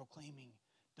believing and proclaiming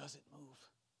doesn't move?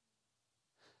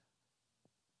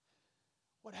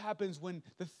 What happens when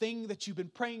the thing that you've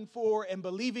been praying for and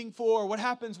believing for, what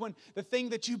happens when the thing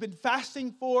that you've been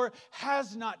fasting for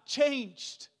has not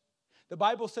changed? The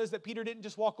Bible says that Peter didn't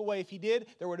just walk away. If he did,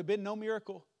 there would have been no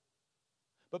miracle.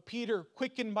 But Peter,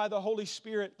 quickened by the Holy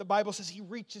Spirit, the Bible says he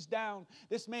reaches down.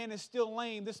 This man is still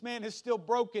lame. This man is still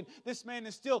broken. This man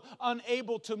is still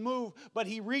unable to move. But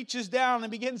he reaches down and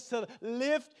begins to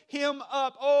lift him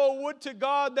up. Oh, would to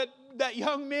God that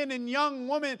young men and young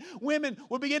women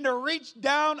would begin to reach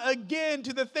down again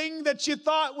to the thing that you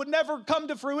thought would never come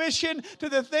to fruition, to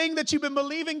the thing that you've been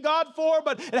believing God for,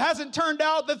 but it hasn't turned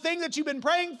out, the thing that you've been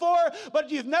praying for,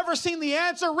 but you've never seen the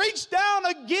answer. Reach down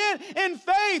again in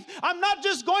faith. I'm not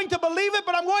just going to believe it,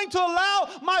 but I'm going to allow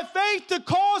my faith to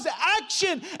cause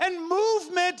action and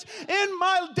movement in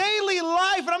my daily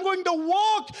life, and I'm going to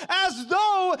walk as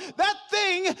though that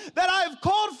thing that I've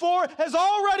called for has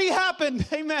already happened.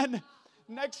 Amen.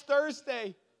 Next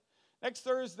Thursday,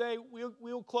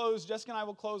 we'll close. Jessica and I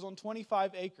will close on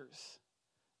 25 acres.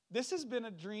 This has been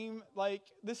a dream. Like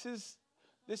this has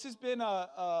been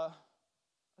I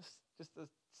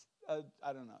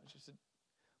don't know, just a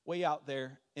way out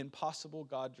there, impossible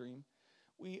God dream.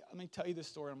 Let me tell you this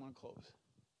story. I'm going to close.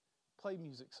 Play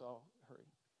music, so I'll hurry.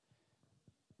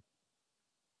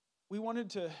 We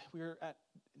were at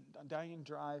Diane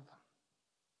Drive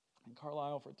in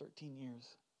Carlisle for 13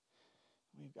 years.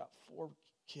 We've got 4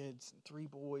 kids and 3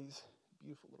 boys, a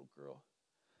beautiful little girl.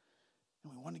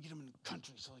 And we wanted to get them in the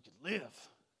country so they could live.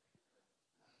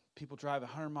 People drive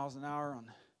 100 miles an hour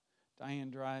on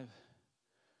Diane Drive.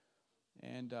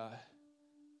 And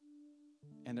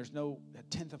there's no a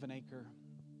tenth of an acre.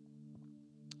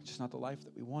 It's just not the life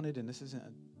that we wanted. And it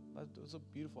was a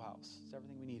beautiful house. It's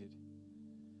everything we needed.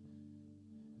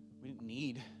 We didn't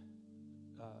need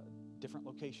a different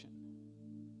location,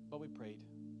 but we prayed.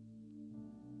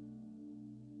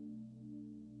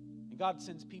 And God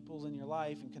sends people in your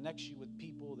life and connects you with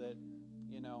people that,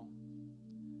 you know,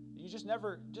 you just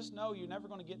know you're never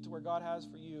going to get to where God has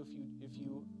for you if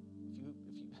you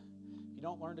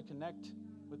don't learn to connect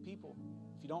with people,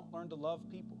 if you don't learn to love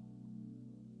people.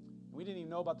 We didn't even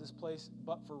know about this place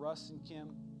but for Russ and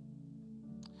Kim.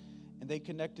 And they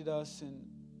connected us, and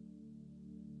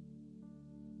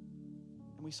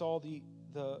we saw the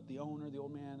owner, the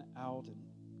old man, out and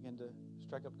began to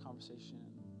strike up a conversation.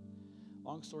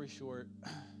 Long story short,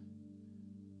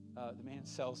 the man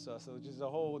sells to us. So it's just a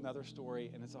whole another story,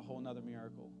 and it's a whole another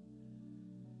miracle.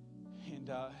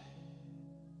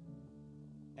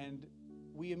 And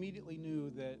we immediately knew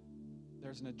that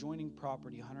there's an adjoining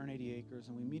property, 180 acres,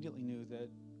 and we immediately knew that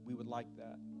we would like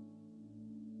that.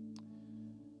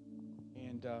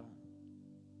 And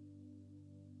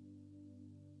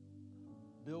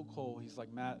Bill Cole, he's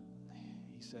like, Matt,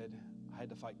 he said, I had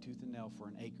to fight tooth and nail for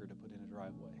an acre to put in a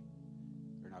driveway.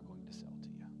 They're not going to sell to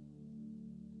you.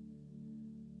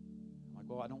 I'm like,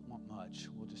 well, I don't want much.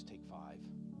 We'll just take 5.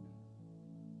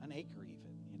 An acre even,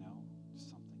 just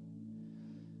something.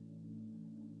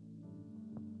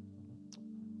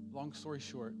 Long story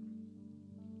short,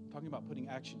 talking about putting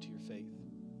action to your faith.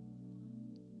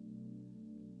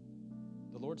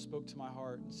 The Lord spoke to my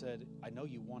heart and said, I know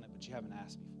you want it, but you haven't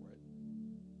asked me for it.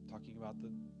 Talking about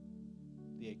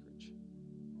the acreage.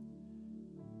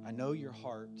 I know your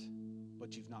heart,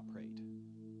 but you've not prayed.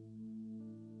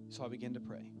 So I began to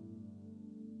pray.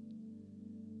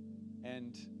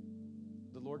 And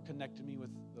the Lord connected me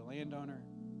with the landowner.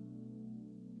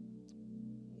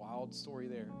 Wild story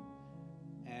there.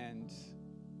 And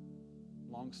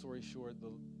long story short,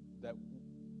 that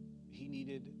he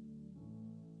needed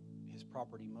his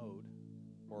property mowed,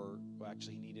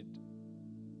 actually he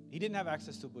didn't have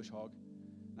access to a bush hog,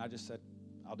 and I just said,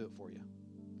 I'll do it for you.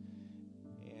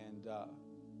 And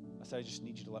I said, I just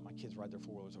need you to let my kids ride their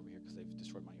 4-wheelers over here because they've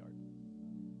destroyed my yard.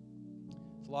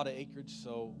 It's a lot of acreage,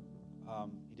 so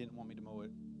he didn't want me to mow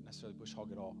it necessarily bush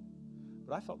hog at all.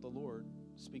 But I felt the Lord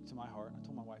speak to my heart. I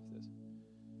told my wife this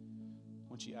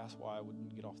when she asked why I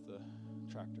wouldn't get off the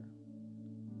tractor.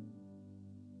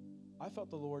 I felt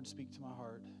the Lord speak to my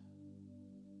heart.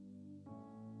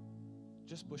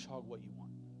 Just bush hog what you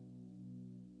want.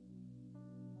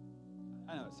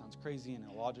 I know it sounds crazy and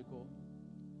illogical.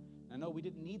 And I know we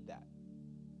didn't need that.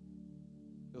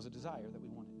 It was a desire that we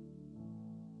wanted.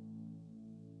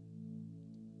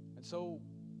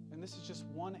 And this is just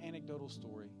one anecdotal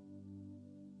story.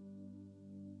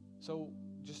 So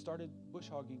just started bush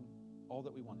hogging all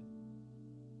that we wanted.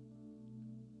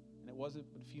 And it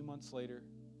wasn't but a few months later,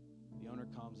 the owner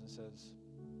comes and says,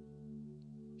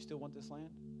 you still want this land?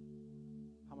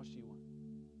 How much do you want?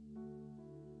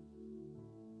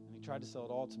 And he tried to sell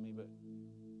it all to me, but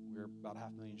we were about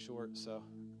 $500,000 short, so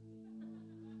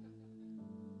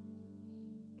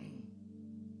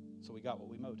we got what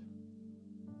we mowed.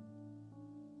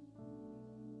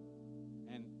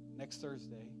 And next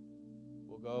Thursday,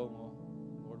 we'll go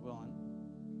and Lord willing,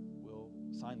 we'll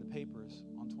sign the papers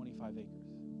on 25 acres.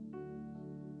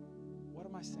 What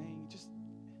am I saying?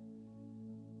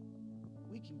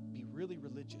 We can be really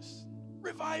religious.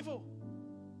 Revival!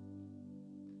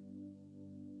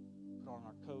 Put on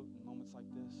our coat in moments like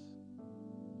this.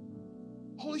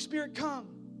 Holy Spirit, come.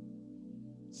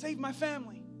 Save my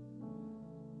family.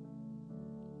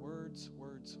 Words.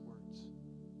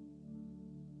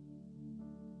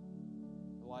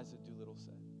 Eliza Doolittle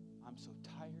said, I'm so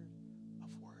tired of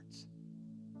words.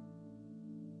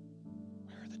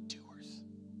 Where are the doers?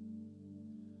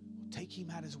 We'll take him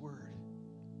at his word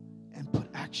and put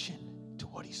action to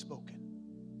what he's spoken.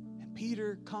 And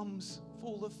Peter comes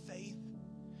full of faith.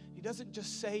 He doesn't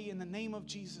just say in the name of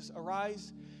Jesus,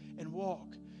 arise and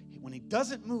walk. When he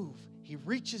doesn't move, he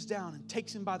reaches down and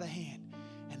takes him by the hand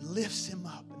and lifts him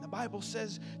up. And the Bible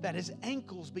says that his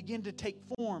ankles begin to take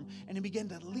form and he began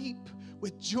to leap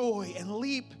with joy and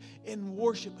leap in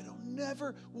worship. It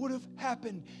never would have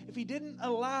happened if he didn't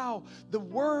allow the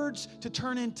words to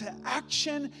turn into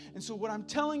action. And so what I'm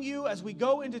telling you as we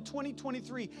go into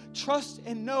 2023, trust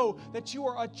and know that you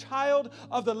are a child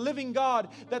of the living God,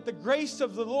 that the grace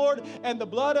of the Lord and the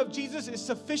blood of Jesus is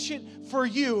sufficient for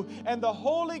you, and the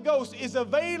Holy Ghost is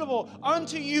available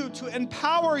unto you to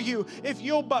empower you if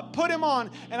you'll but put him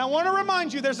on. And I want to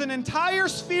remind you, there's an entire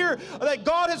sphere that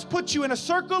God has put you in, a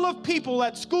circle of people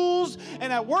at schools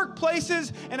and at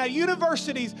workplaces and at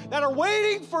universities that are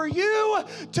waiting for you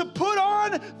to put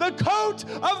on the coat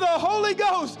of the Holy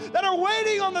Ghost, that are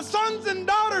waiting on the sons and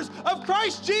daughters of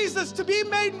Christ Jesus to be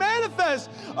made manifest.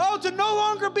 Oh, to no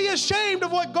longer be ashamed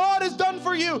of what God has done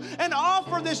for you and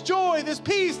offer this joy, this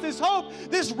peace, this hope,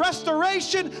 this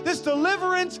restoration, this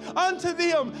deliverance unto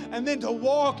them, and then to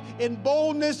walk in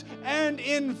boldness and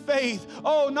in faith.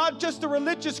 Oh, not just a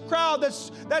religious crowd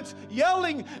that's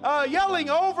yelling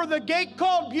over the gate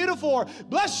called Beautiful, or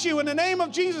bless you in the name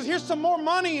of Jesus, here's some more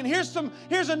money, and here's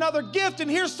another gift,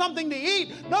 and here's something to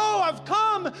eat. No, I've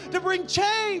come to bring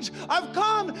change. I've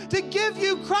come to give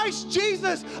you Christ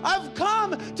Jesus. I've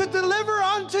come to deliver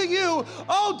unto you,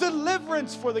 oh,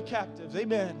 deliverance for the captives.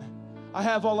 Amen. I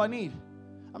have all I need.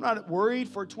 I'm not worried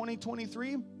for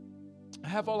 2023. I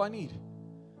have all I need.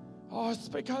 Oh, it's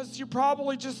because you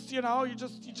probably just, you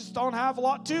just don't have a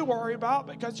lot to worry about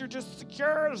because you're just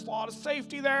secure. There's a lot of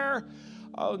safety there.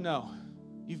 Oh, no.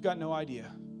 You've got no idea.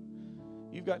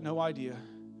 You've got no idea.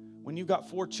 When you've got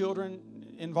 4 children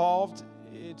involved,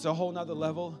 it's a whole nother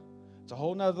level. It's a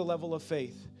whole nother level of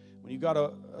faith. When you got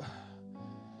to,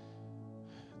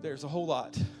 there's a whole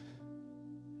lot.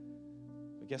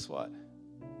 But guess what?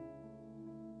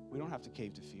 We don't have to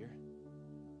cave to fear.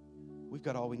 We've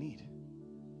got all we need.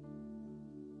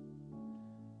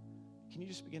 Can you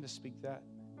just begin to speak that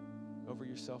over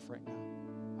yourself right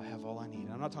now? I have all I need.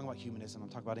 I'm not talking about humanism. I'm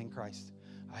talking about in Christ.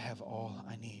 I have all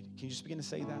I need. Can you just begin to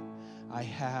say that? I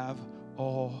have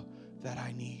all that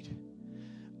I need.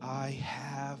 I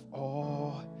have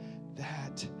all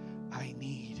that I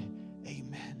need.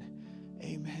 Amen.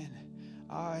 Amen.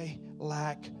 I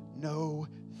lack no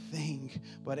thing,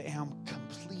 but am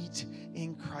complete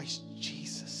in Christ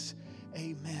Jesus.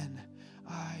 Amen.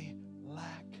 I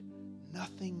lack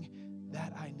nothing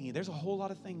that I need. There's a whole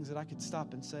lot of things that I could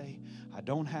stop and say I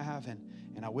don't have, and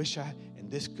I wish I,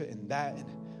 and this could, and that, and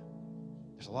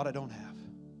there's a lot I don't have.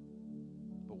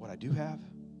 But what I do have,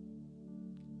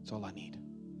 it's all I need.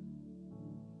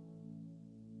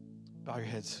 Bow your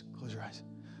heads, close your eyes.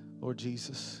 Lord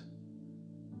Jesus,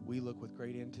 we look with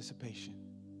great anticipation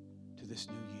to this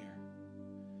new year,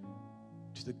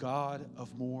 to the God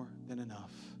of more than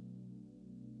enough.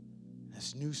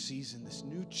 This new season, this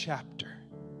new chapter.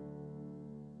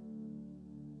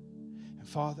 And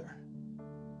Father,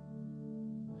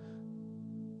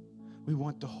 we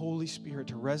want the Holy Spirit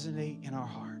to resonate in our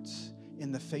hearts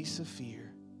in the face of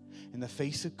fear, in the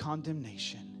face of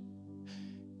condemnation,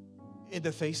 in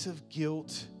the face of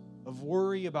guilt, of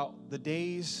worry about the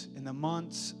days and the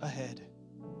months ahead.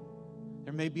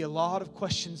 There may be a lot of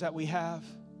questions that we have.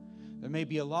 There may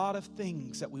be a lot of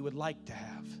things that we would like to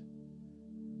have.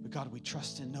 But God, we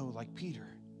trust and know, like Peter,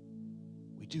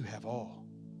 we do have all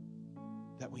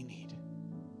that we need.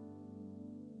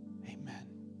 Amen.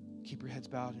 Keep your heads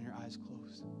bowed and your eyes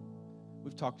closed.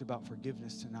 We've talked about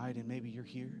forgiveness tonight, and maybe you're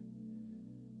here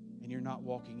and you're not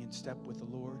walking in step with the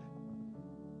Lord.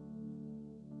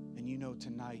 And you know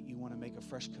tonight you want to make a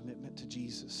fresh commitment to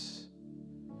Jesus.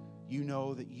 You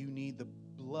know that you need the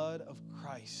blood of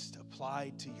Christ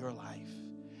applied to your life.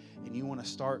 And you want to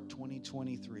start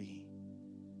 2023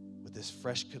 with this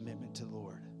fresh commitment to the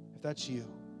Lord. If that's you,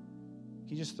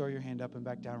 can you just throw your hand up and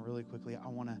back down really quickly? I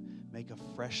want to make a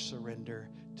fresh surrender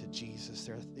to Jesus.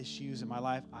 There are issues in my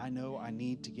life I know I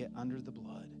need to get under the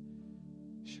blood.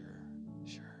 Sure.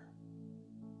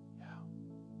 Yeah.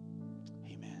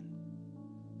 Amen.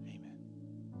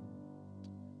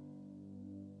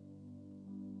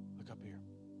 Look up here.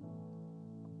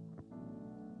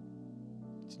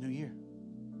 It's a new year.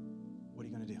 What are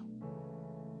you going to do?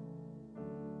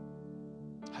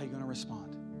 How are you going to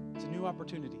respond? It's a new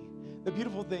opportunity. The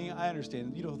beautiful thing, I understand,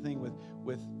 the beautiful thing with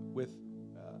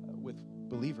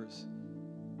believers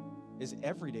is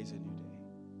every day is a new day.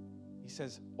 He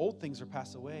says, old things are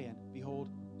passed away, and behold,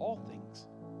 all things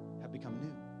have become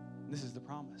new. And this is the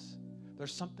promise.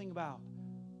 There's something about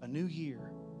a new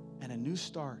year and a new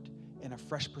start and a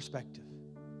fresh perspective.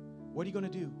 What are you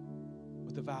going to do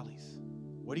with the valleys?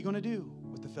 What are you going to do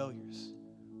with the failures?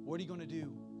 What are you going to do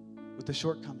with the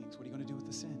shortcomings? What are you going to do with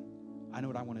the sin? I know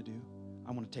what I want to do.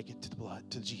 I want to take it to the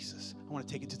blood, to Jesus. I want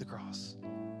to take it to the cross.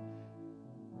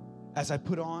 As I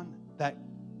put on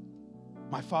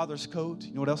my Father's coat,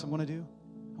 you know what else I'm going to do?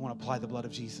 I want to apply the blood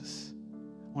of Jesus.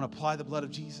 I want to apply the blood of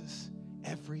Jesus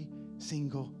every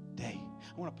single day.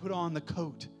 I want to put on the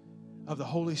coat of the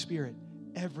Holy Spirit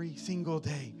every single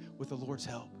day with the Lord's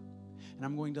help. And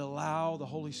I'm going to allow the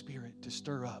Holy Spirit to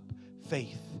stir up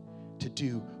faith to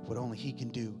do what only He can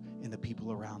do in the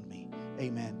people around me.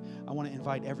 Amen. I want to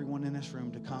invite everyone in this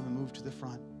room to come and move to the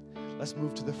front. Let's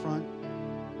move to the front.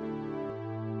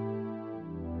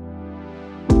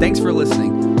 Thanks for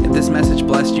listening. If this message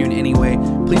blessed you in any way,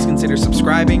 please consider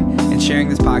subscribing and sharing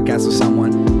this podcast with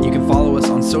someone. You can follow us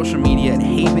on social media at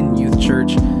Haven Youth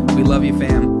Church. We love you,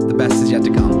 fam. The best is yet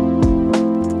to come.